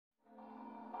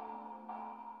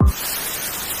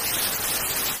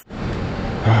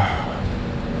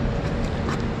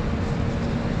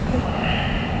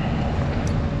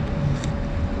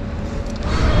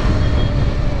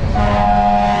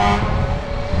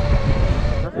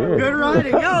Good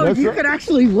riding. Yo, you could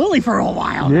actually willy for a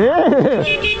while. Yeah.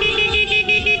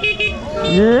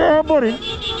 Yeah, buddy.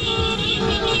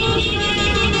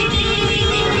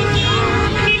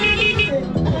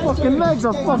 Fucking legs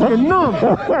are fucking numb.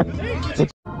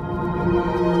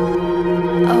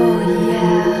 Oh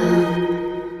yeah.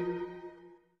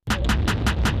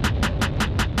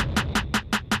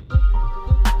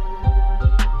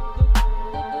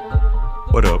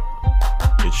 What up?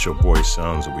 It's your boy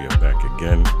Sounds and we are back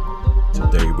again.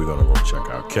 Today we're gonna go check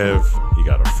out Kev. He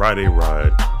got a Friday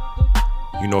ride.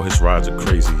 You know his rides are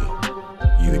crazy.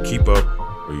 You either keep up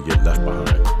or you get left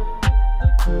behind.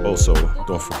 Also,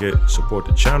 don't forget, support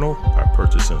the channel by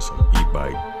purchasing some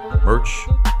Ebike merch.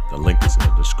 The link is in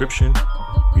the description.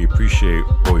 We appreciate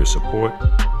all your support.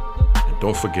 And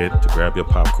don't forget to grab your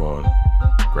popcorn,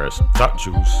 grab some top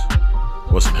juice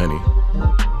or some Henny.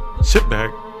 Sit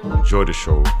back, enjoy the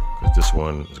show, because this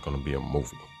one is going to be a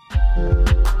movie.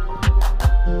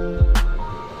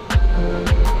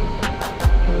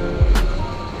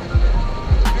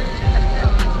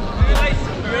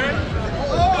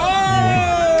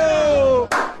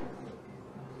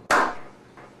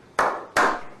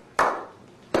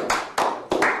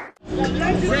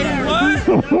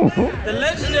 The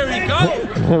legendary goat.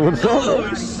 What's up?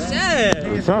 Oh shit.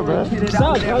 What's up, man? What's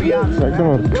up? How you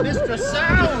doing? Mr.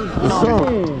 Sound. What's up?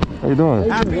 How you doing?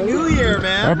 Happy New Year,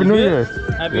 man. Happy New Year.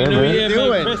 Happy New Year,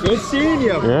 Doing? man. Good seeing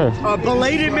you. Yeah.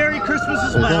 Belated Merry Christmas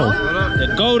as well.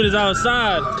 The goat is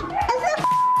outside.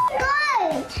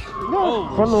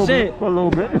 Oh For a little shit. bit. For a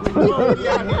little bit.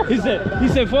 He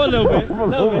said for a little bit. For a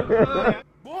little bit.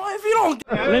 Boy, if you don't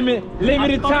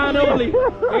limited time only.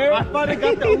 I finally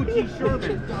got the OG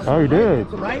Sherman. Oh, you did?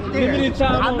 Right there. Limited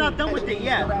time I'm only. not done with it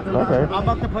yet. Okay. I'm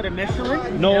about to put a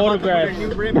Michelin. No and I'm autographs. about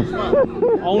to put a new rib as well.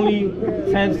 Only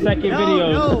 10-second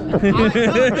videos.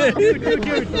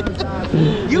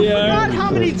 Dude. You forgot how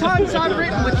many times I've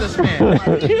written with this man.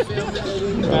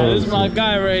 Man, this is my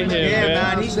guy right here,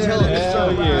 Yeah, man, he's chilling.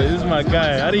 Hell yeah, this is my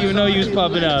guy. I didn't even know you was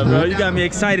popping up, bro. You got me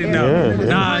excited now. Yeah.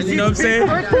 Nah, you know what I'm saying?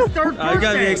 You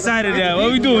got me excited now.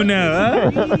 What we doing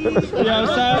now, huh? You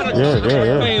outside? Yeah.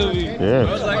 Play with me. Yeah.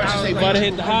 About to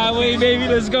hit the highway, baby.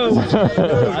 Let's go.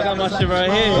 I got my shit right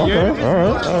here. Okay. All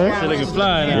right. Shit looking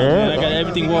fly now, Yeah. man. I got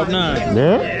everything warp 9.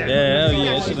 Yeah. Yeah, hell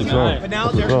yeah. That shit looking nice.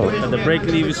 Got the brake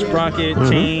lever, sprocket,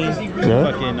 chain.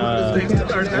 Fucking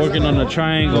working on the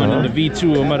triangle and then the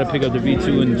V2. I'm about to pick up the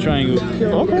V2 in the triangle.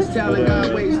 Okay.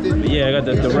 Yeah, I got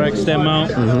the direct stem mount.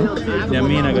 You know what I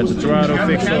mean? I got the throttle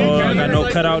fixed. I got no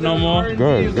cutout no more.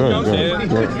 Good.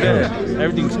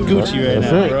 Everything's Gucci right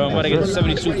That's now, it. bro. I'm about to get the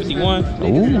 7251. Ooh,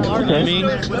 You know what I okay. mean?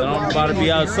 But I'm about to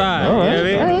be outside. All right.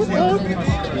 You know what I mean?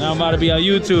 And I'm about to be on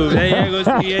YouTube. Hey, here goes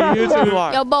me on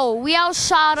YouTube. Yo, Bo, we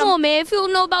outshot him. Come on, man. If you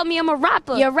don't know about me, I'm a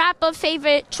rapper. Your rapper,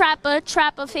 favorite trapper,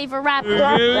 favorite rapper. You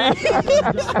feel me?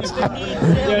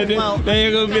 Yeah, then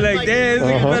you're gonna be like, damn, this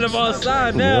nigga better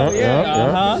outside now.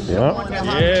 Yeah,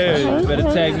 Yeah, you better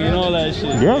tag me and all that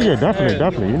shit. Yeah,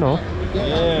 definitely, you know.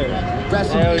 Yeah.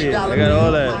 Hell yeah. I got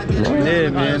all that. Yeah,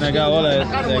 man. I got all that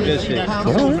good shit. All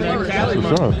right. That's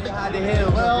what's up.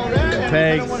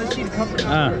 Pegs.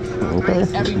 Okay.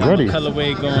 Ready.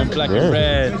 Colorway going black and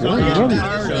red. Yeah, ready.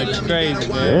 So it's crazy,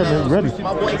 man. Yeah, man, ready.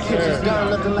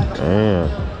 Yeah.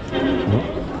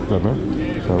 What's up, man?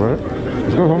 It's all right.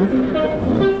 Let's go, homie.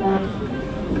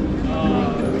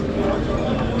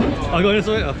 I'll go this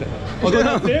way? Okay. I'll go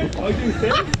downstairs? I'll do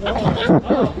stairs?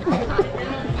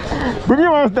 Bring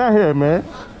your ass down here, man.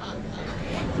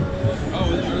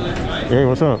 Hey,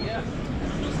 what's up?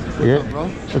 Yeah. Bro?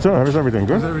 What's up? How's everything?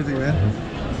 Good? How's everything, man?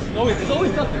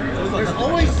 There's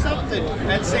always something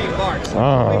at St. Bart's.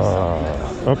 Ah,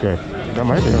 okay. That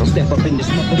might be him. Step up in this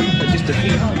motherfucker just a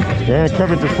few. Yeah,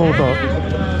 Kevin just pulled up.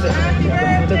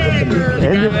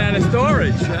 And you Out of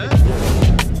storage, huh?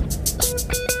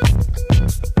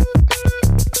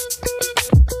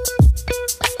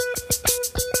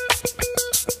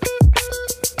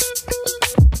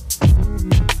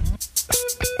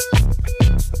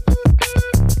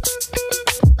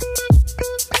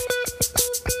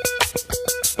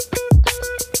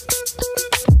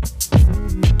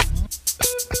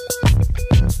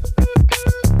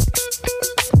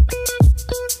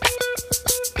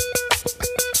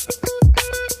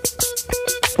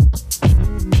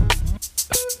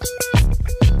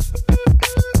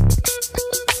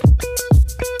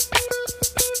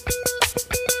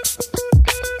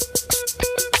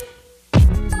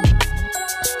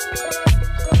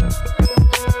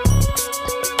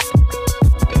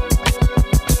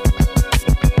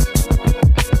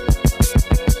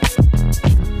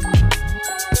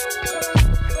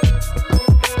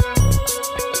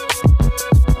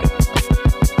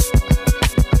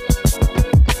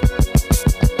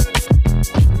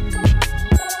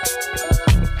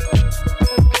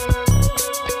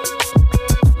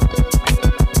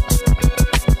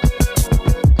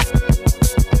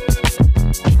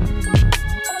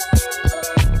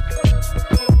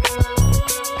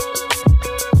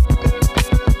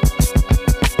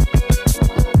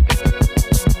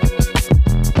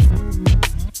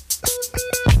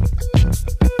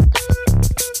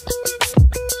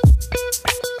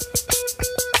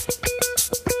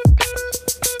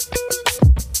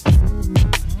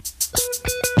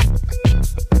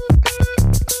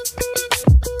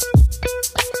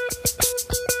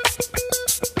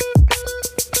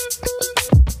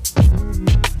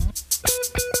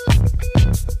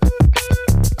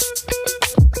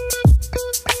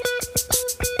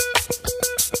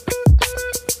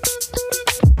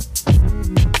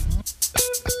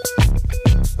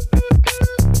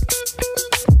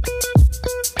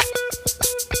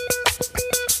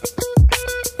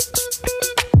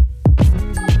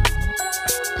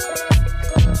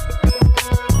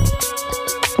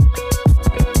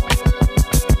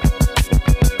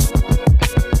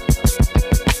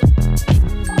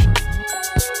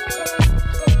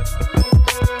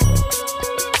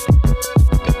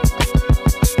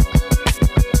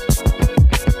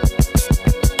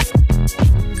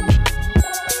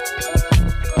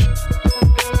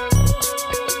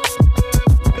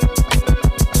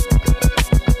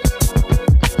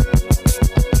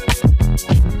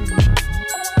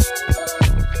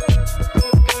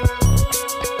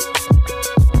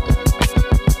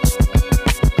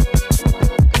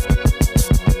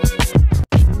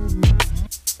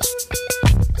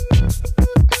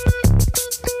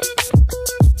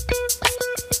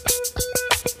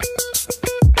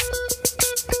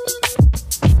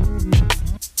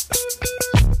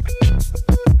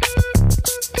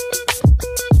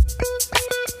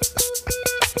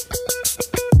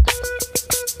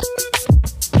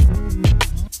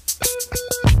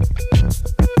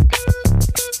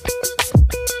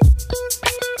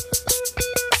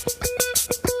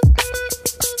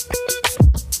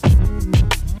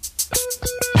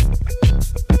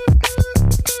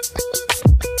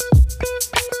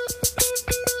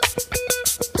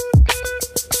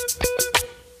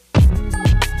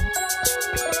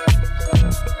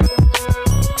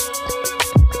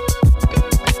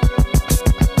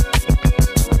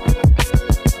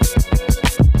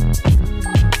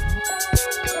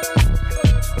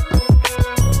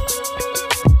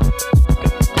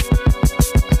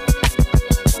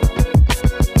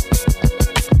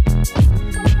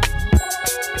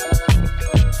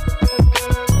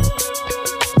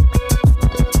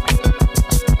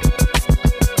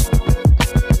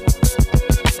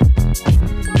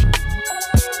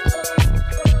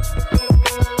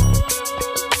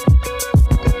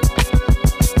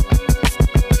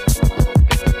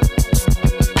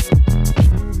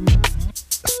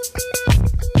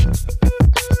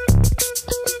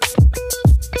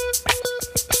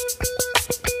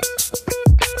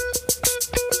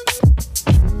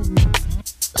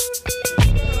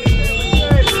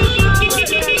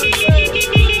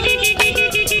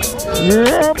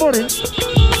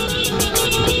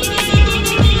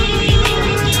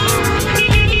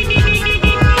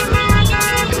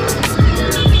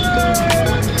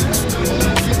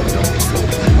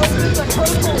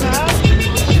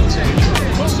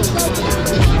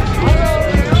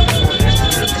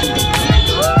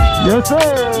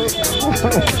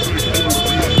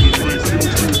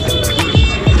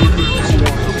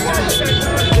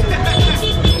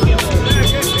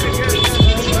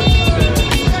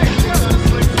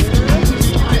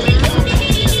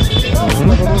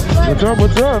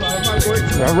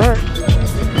 All right.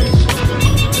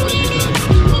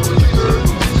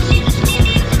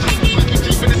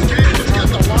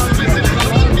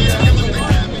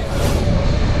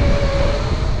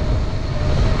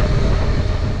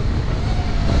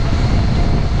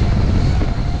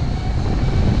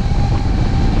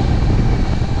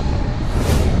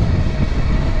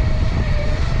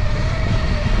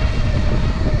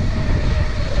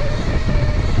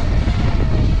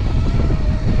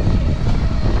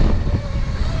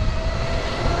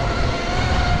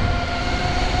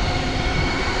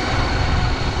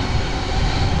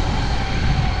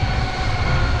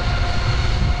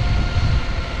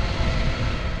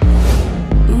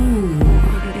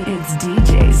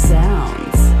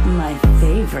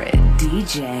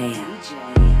 DJ.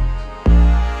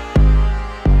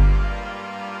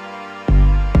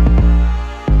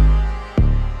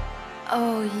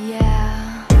 Oh yeah.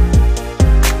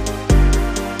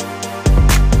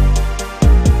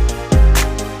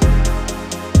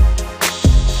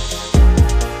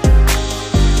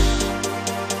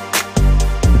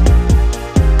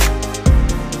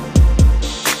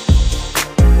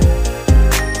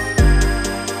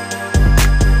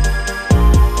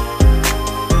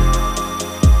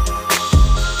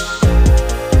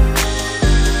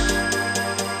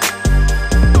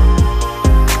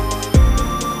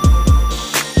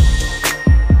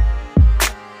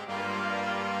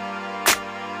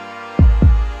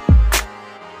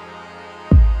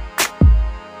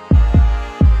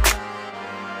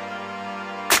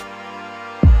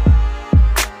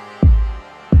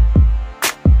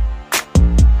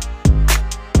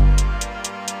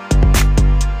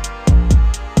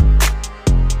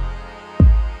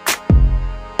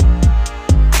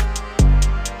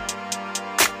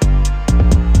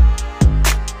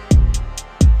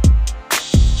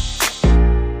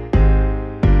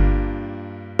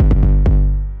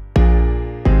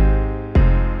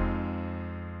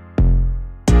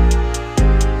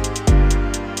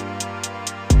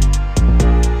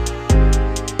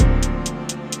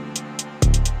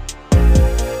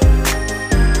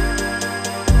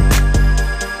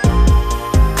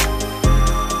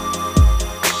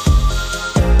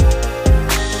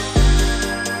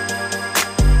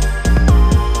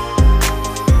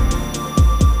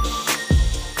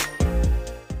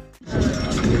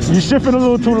 You shifting a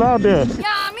little too loud there. Yeah,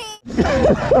 I mean.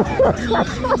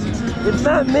 It's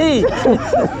not me.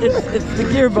 It's the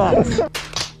gearbox.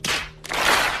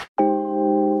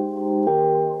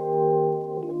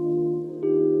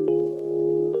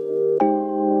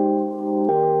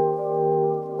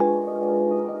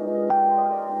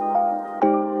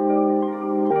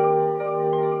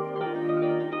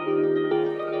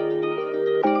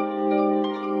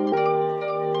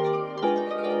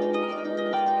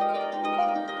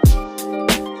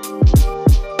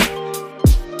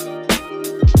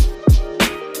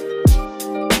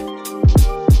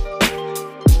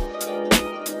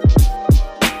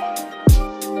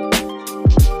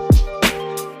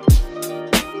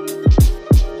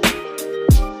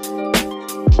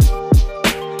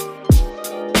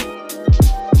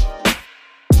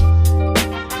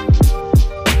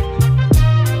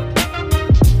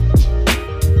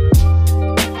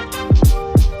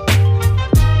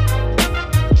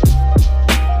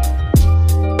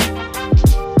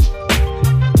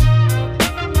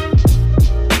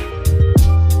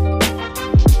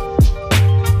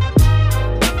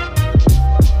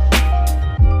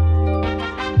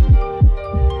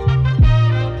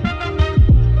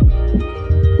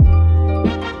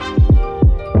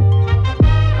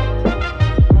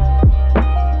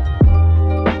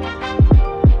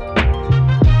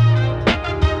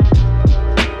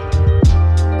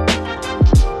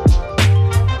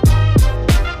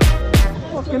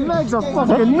 Are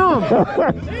fucking numb.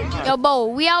 Yo, Bo,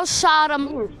 we outshot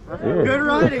him. Yeah. Good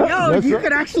riding. Yo, That's you right.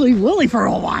 could actually willy for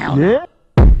a while. Yeah.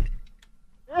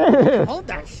 Yeah. Hold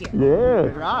that shit. Yeah.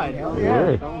 Good ride. Hell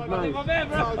yeah. Yeah. That was nice.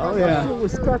 Oh yeah. It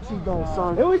was sketchy though,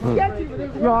 son. It was sketchy.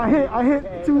 Yo, I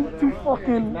hit two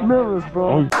fucking mirrors,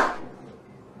 bro.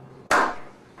 Oh.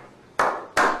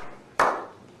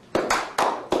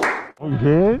 Oh, you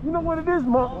did? You know what it is,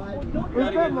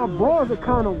 it's that my balls are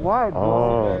kind of wide, bro.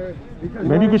 Oh.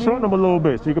 Maybe you could shorten them a little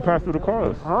bit so you can pass through the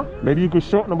cars. Huh? Maybe you could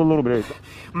shorten them a little bit.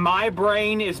 My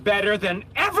brain is better than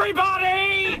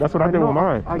everybody! That's what I did with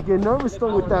mine. I get nervous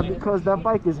though with that because that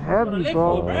bike is heavy,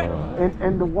 bro.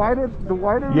 And the wider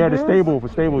Yeah, it the is, stable,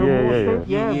 the yeah, more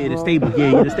yeah. Yeah, the bro. stable.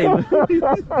 Yeah, the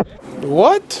stable.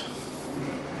 What?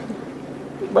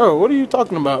 Bro, what are you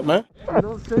talking about, man? You know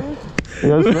what I'm saying?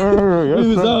 Yes, sir. Yes,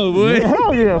 Who's sir. up, boy? Yeah,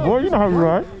 hell yeah, boy. You know how we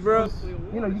ride. Bro.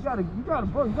 You know, you gotta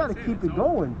keep it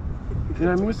going. You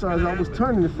know what I mean? So as I was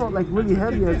turning, it felt like really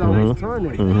heavy as I was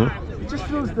turning. It just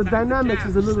feels the dynamics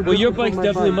is a little bit. Well, your bike's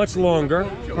definitely much longer.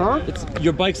 Huh?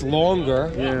 Your bike's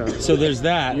longer. Yeah. So there's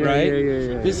that, right?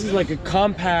 Yeah. This is like a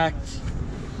compact.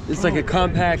 It's like a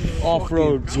compact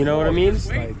off-road. You know what I mean? It's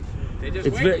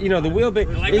very, you know, the wheelbase.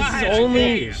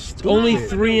 It's only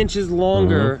 3 inches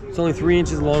longer. It's only 3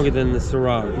 inches longer than the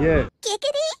Sur-ron. Yeah.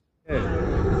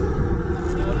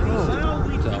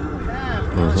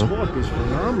 This walk is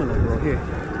phenomenal, bro. Here.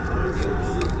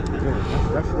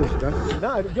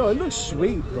 Yo, it looks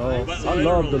sweet, bro. I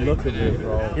love the look of it,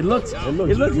 bro. It looks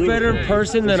better in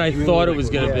person than I thought it was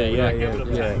gonna be. Yeah.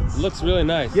 It looks really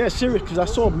nice. Yeah, serious, because I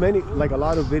saw a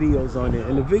lot of videos on it,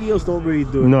 and the videos don't really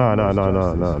do it. No,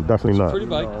 definitely not. Pretty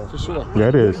bike for sure. Yeah,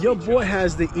 it is. Your boy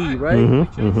has the E, right?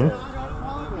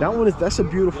 That's a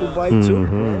beautiful bike too.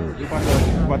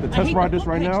 About to test ride this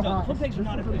right now.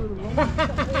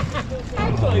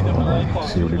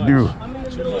 See what it do.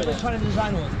 Trying to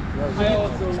design one.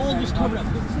 All just covered up.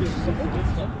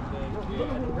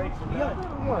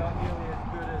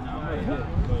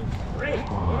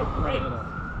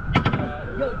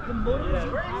 Yo, the motor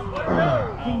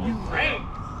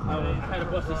I had to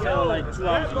bust the cell like 2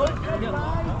 hours ago.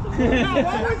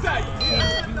 What was that?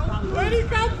 Where'd he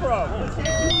come from?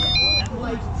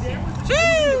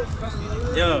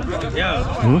 Yo.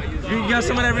 You got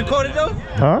some of that recorded though?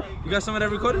 Huh? You got some of that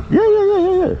recorded?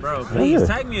 Yeah. Bro, please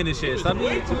tag me in this shit. Stop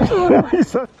being too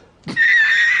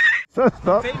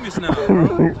famous now,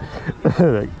 bro.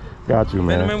 Got you,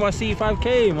 man. Man, NYC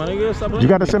 5K, my nigga. Stop You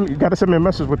gotta send me a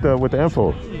message with the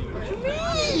info.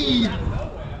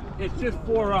 It's just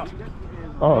 4 up.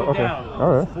 Oh, okay.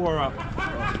 All right. 4 up.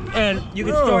 And you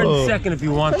can start in second if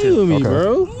you want to. Okay.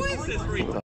 Bro.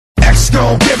 X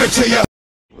gon' give it to you.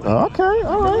 Okay,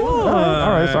 all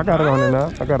right. So I got it on there now.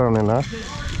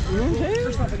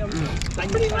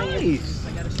 Pretty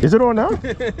nice. Is it on now?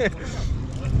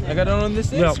 I got it on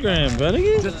this Instagram,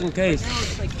 buddy. Just in case.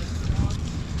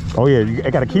 Oh yeah, you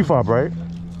got a key fob, right?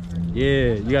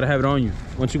 Yeah, you gotta have it on you.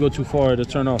 Once you go too far, it'll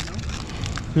turn off.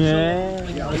 Yeah,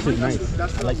 this is nice.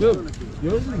 I like it.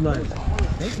 Yours is nice.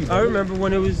 Thank you. I remember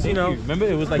when it was, you know, remember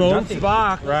it was like bone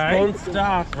stock, right? Bone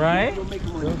stock, right?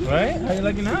 Right? How you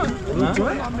liking now?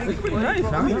 It's pretty nice,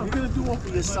 huh? You're gonna do one for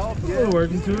yourself, We're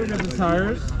working to it. Got the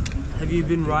tires. Have you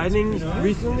been riding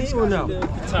recently or no?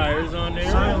 Tires on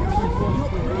there.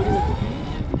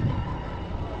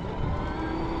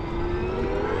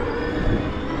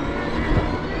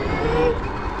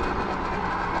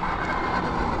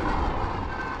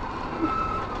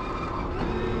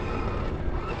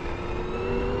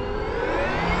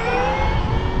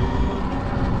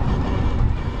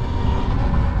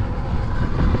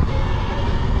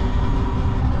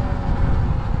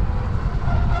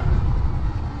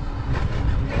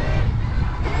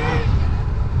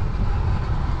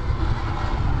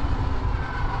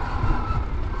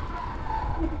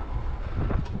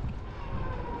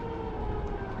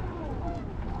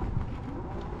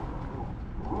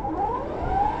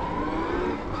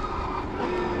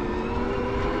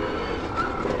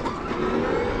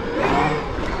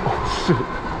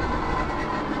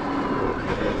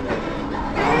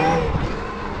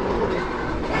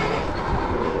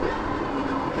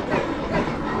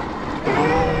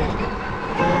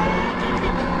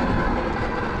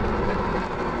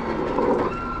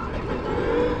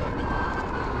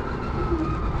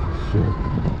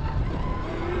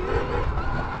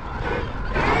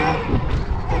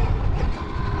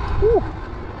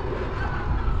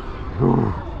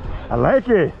 I like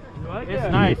it.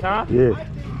 It's nice, huh? Yeah.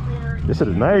 This shit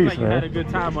is nice, like man. You had a good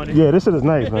time on it. Yeah, this shit is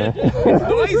nice, man. It's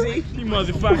noisy, you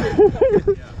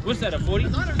motherfucker. What's that, a 40?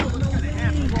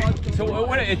 So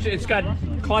what? It's got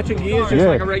clutch and gears just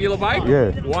like a regular bike?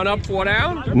 Yeah. 1 up, 4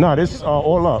 down? No, this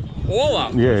all up. All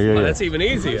up? Yeah. Oh, that's even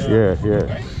easier. Yeah.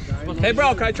 Hey,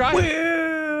 bro, can I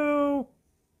try?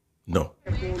 No.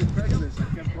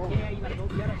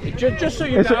 Just so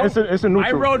you know, it's a neutral.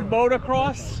 I rode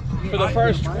motocross for the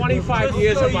first 25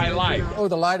 years of my life. Oh,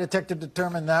 the lie detector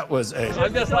determined that was a...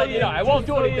 I'm just letting you know, I won't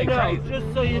do anything crazy.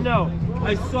 Just so you know,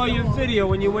 I saw your video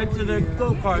when you went to the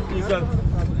go-kart. You said,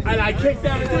 And I kicked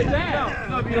that with that.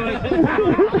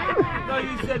 no,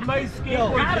 you said my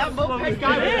skateboard. That moped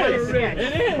guy was sick.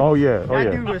 It is. Oh yeah.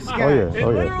 That dude was Oh scared. yeah.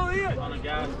 Literally is.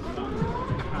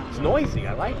 It's noisy,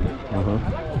 I like it.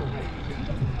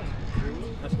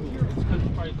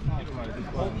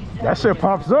 That shit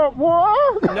pops up, boy.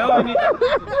 Now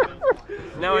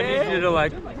I need you to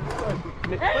like.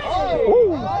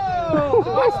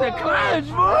 What's the clutch,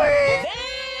 boy?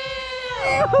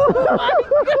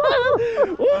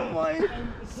 Oh my,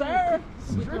 sir.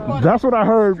 That's what I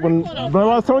heard when I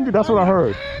was telling you. That's what I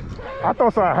heard. I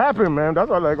thought something happened, man. That's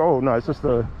why, like, oh no, it's just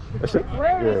a. It's a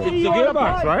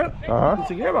gearbox, right? Uh-huh. It's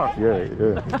a gearbox. Yeah.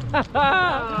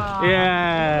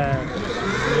 Yeah.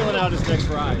 Feeling out his next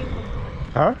ride.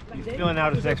 Huh? He's feeling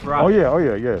out his next ride. Oh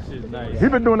yeah. Nice. He's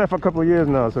been doing that for a couple of years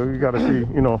now, so you got to see,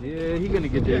 you know. Yeah, he's gonna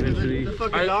get there eventually.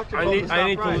 I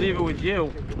need to leave it with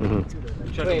you.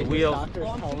 Check the wheels.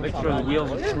 Make sure the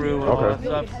wheels are true and all that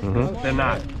stuff. They're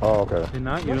not. Oh, okay. They're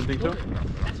not? You don't think so?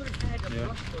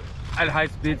 Yeah. At high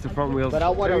speeds, the front wheels. But I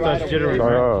want to ride jittery.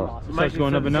 Oh, It starts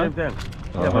going up and up.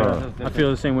 I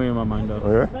feel the same way in my mind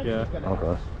though. yeah. Yeah.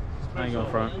 Okay. I ain't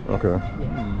going front. Okay.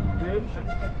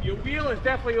 Your wheel is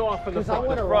definitely off in the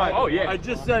front. Oh yeah. I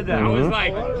just said that. I was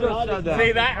like,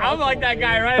 see that? I'm like that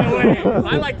guy right away.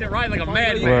 I like to ride like a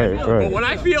madman. Right. But when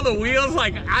I feel the wheels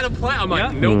like out of play, I'm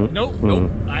like, nope.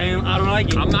 I don't like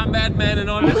it. I'm not madmaning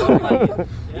on this one.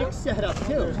 big setup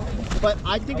too. But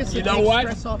I think it's you know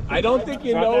what? I don't think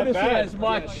you notice it as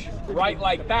much right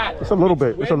like that. It's a little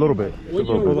bit. It's a little bit. When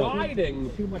you're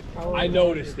riding, I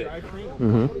noticed it.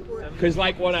 Because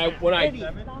like when I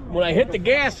hit the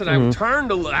gas and I turned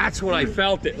a little, that's when I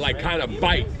felt it like kind of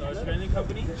bite.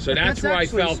 So that's where I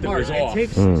felt smart. it was off.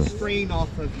 It takes strain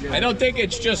off of your. I don't think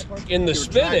it's just in the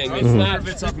spinning. It's not.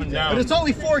 It's up and down. But it's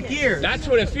only 4 gears. That's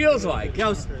what it feels like.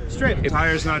 Yo, strip.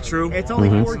 Tire's not true. It's only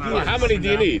 4 gears. How many do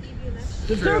you need?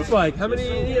 The dirt bike. How many?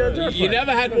 You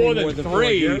never had more than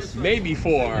 3, maybe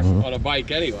 4 on a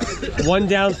bike anyway. 1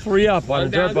 down, 3 up on a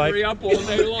dirt bike. 3 up all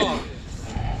day long.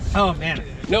 Oh man.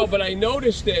 No, but I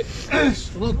noticed it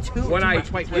when I,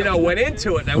 went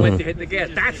into it and I went to hit the gas.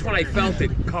 That's when I felt it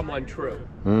come untrue.